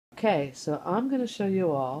Okay, so I'm going to show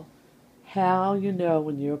you all how you know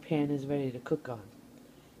when your pan is ready to cook on.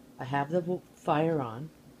 I have the fire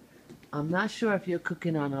on. I'm not sure if you're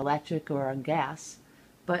cooking on electric or on gas,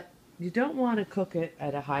 but you don't want to cook it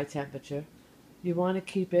at a high temperature. You want to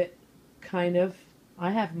keep it kind of,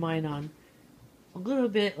 I have mine on a little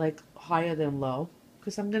bit like higher than low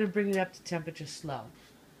because I'm going to bring it up to temperature slow.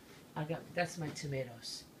 That's my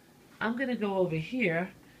tomatoes. I'm going to go over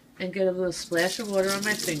here and get a little splash of water on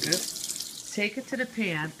my fingers, take it to the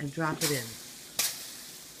pan and drop it in.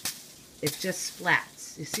 It just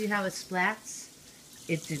splats. You see how it splats?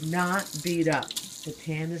 It did not bead up. The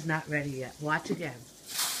pan is not ready yet. Watch again.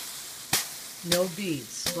 No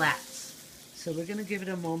beads, splats. So we're going to give it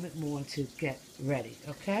a moment more to get ready,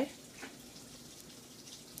 okay?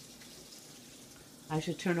 I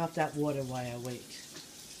should turn off that water while I wait.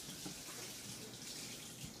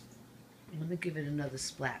 Let me give it another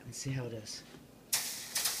splat and see how it is.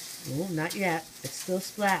 Oh, not yet. It's still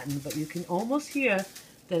splatting, but you can almost hear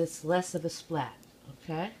that it's less of a splat,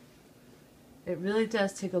 okay? It really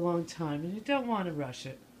does take a long time, and you don't want to rush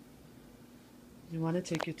it. You want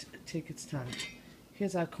to take its time.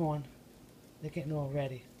 Here's our corn. They're getting all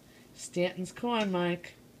ready. Stanton's corn,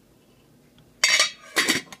 Mike.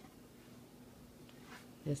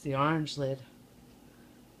 There's the orange lid.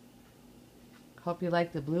 Hope you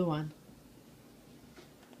like the blue one.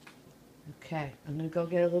 Okay, I'm going to go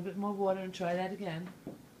get a little bit more water and try that again.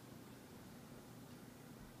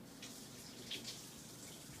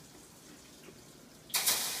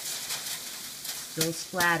 Still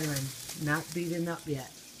splattering, not beaten up yet.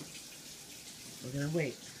 We're going to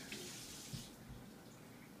wait.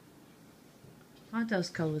 Aren't those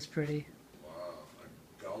colors pretty? Wow,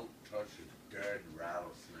 don't touch a dead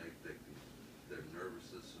rattlesnake. Their nervous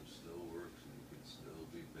system still works and you can still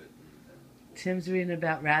be bitten. Tim's reading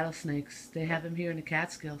about rattlesnakes. They have them here in the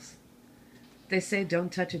Catskills. They say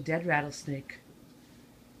don't touch a dead rattlesnake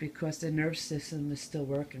because their nervous system is still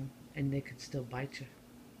working and they could still bite you.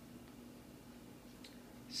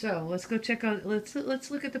 So let's go check out. Let's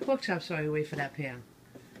look at the pork chops while we wait for that pan.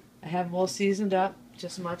 I have them all seasoned up,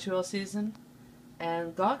 just mozzarella seasoned,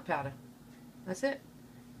 and garlic powder. That's it.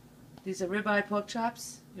 These are ribeye pork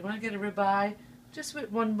chops. You want to get a ribeye just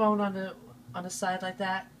with one bone on the side like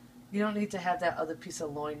that. You don't need to have that other piece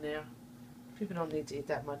of loin there. People don't need to eat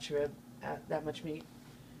that much that much meat.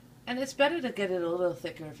 And it's better to get it a little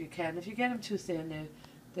thicker if you can. If you get them too thin,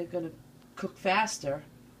 they're going to cook faster.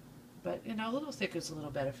 But, you know, a little thicker is a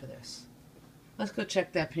little better for this. Let's go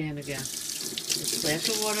check that pan again. Just splash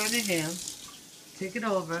of water on your hand. Take it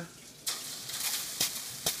over.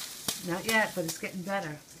 Not yet, but it's getting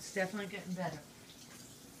better. It's definitely getting better.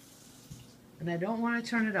 And I don't want to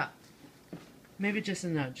turn it up. Maybe just a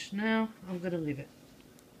nudge. No, I'm going to leave it.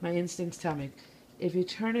 My instincts tell me. If you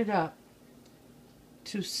turn it up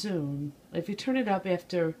too soon, if you turn it up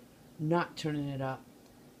after not turning it up,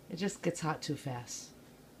 it just gets hot too fast.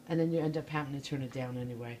 And then you end up having to turn it down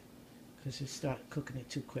anyway because you start cooking it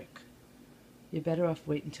too quick. You're better off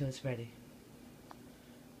waiting until it's ready.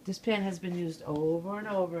 This pan has been used over and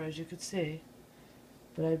over, as you can see,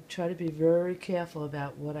 but I try to be very careful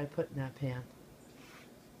about what I put in that pan.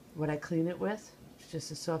 What I clean it with,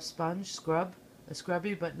 just a soft sponge, a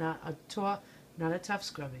scrubby, but not a tough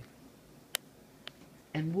scrubby.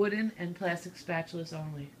 And wooden and plastic spatulas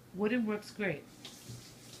only. Wooden works great,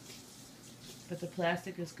 but the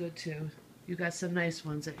plastic is good too. You got some nice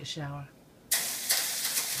ones at your shower.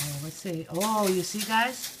 Oh, let's see. Oh, you see,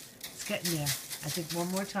 guys? It's getting there. I think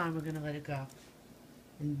one more time we're going to let it go.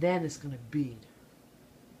 And then it's going to bead.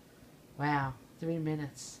 Wow, 3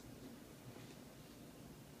 minutes.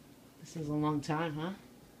 This is a long time, huh?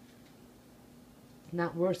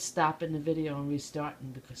 Not worth stopping the video and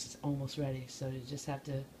restarting because it's almost ready. So you just have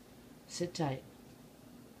to sit tight.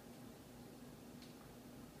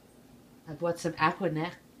 I bought some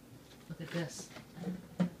Aquanet. Look at this.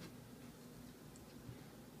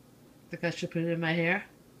 Think I should put it in my hair?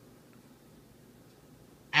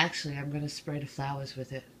 Actually, I'm going to spray the flowers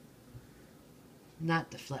with it.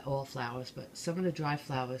 Not all flowers, but some of the dry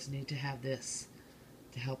flowers need to have this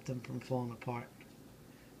to help them from falling apart.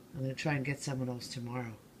 I'm going to try and get some of those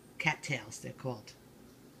tomorrow. Cattails, they're called.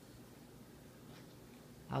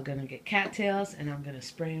 I'm going to get cattails and I'm going to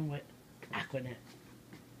spray them with Aquanet.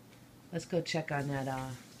 Let's go check on that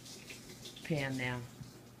pan now.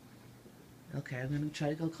 Okay, I'm going to try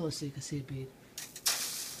to go close so you can see a bead.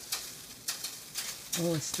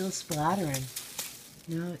 Oh, it's still splattering.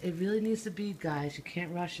 No, it really needs to bead, guys. You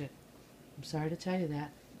can't rush it. I'm sorry to tell you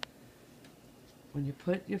that. When you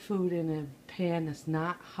put your food in a pan that's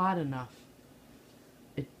not hot enough,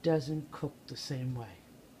 it doesn't cook the same way.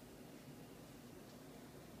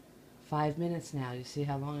 5 minutes now. You see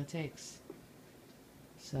how long it takes.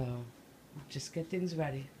 So just get things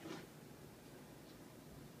ready.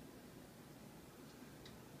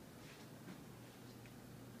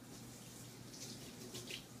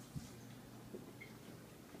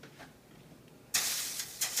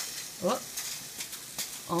 Oh,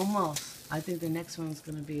 almost. I think the next one's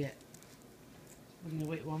going to be it. We're going to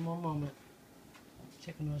wait one more moment.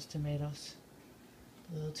 Checking those tomatoes.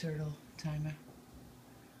 The little turtle timer.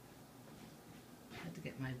 I have to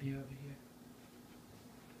get my beer over here.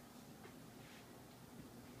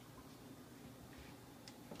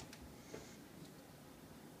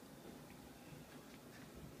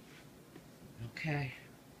 Okay.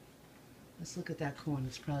 Let's look at that corn.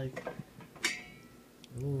 It's probably...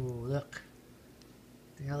 Ooh, look.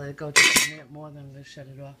 I think I'll let it go just a minute more, then I'm going to shut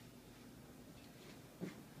it off.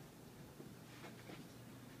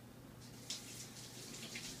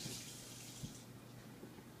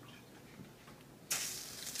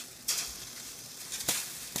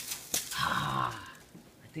 Ah,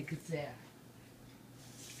 I think it's there.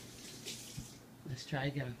 Let's try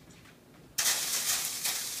again.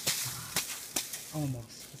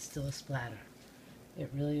 Almost. It's still a splatter.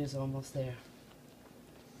 It really is almost there.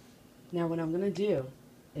 Now what I'm going to do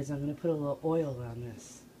is I'm going to put a little oil on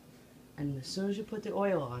this. And as soon as you put the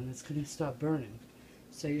oil on, it's going to start burning.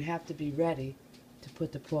 So you have to be ready to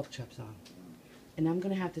put the pork chops on. And I'm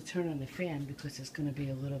going to have to turn on the fan because it's going to be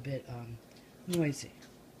a little bit noisy.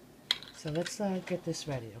 So let's get this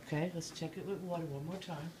ready, okay? Let's check it with water one more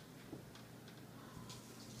time.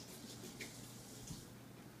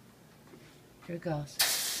 Here it goes.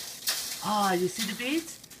 Ah, you see the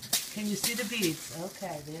beads? Can you see the beads?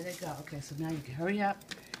 Okay, there they go. Okay, so now you can hurry up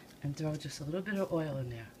and throw just a little bit of oil in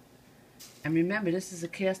there. And remember, this is a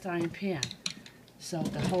cast iron pan, so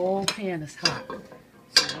the whole pan is hot,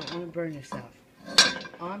 so you don't want to burn yourself.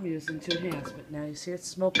 I'm using 2 hands, but now you see it's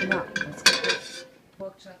smoking up. Let's get those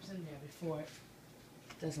pork chops in there before it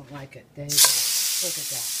doesn't like it. There you go. Look at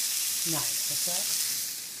that. Nice, okay?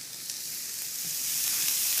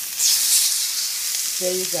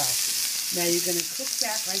 There you go. Now you're going to cook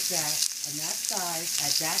that like that, on that side,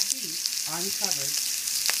 at that heat, uncovered,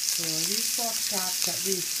 for these pork chops at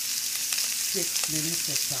least 6 minutes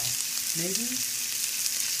or so. Maybe,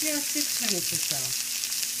 yeah, 6 minutes or so.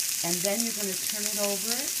 And then you're going to turn it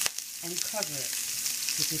over it and cover it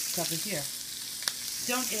with this cover here.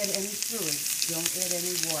 Don't add any fluid. Don't add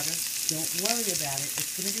any water. Don't worry about it.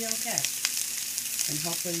 It's going to be okay. And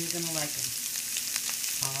hopefully you're going to like them.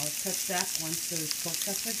 I'll touch back once those pork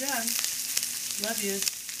chops are done. Love you.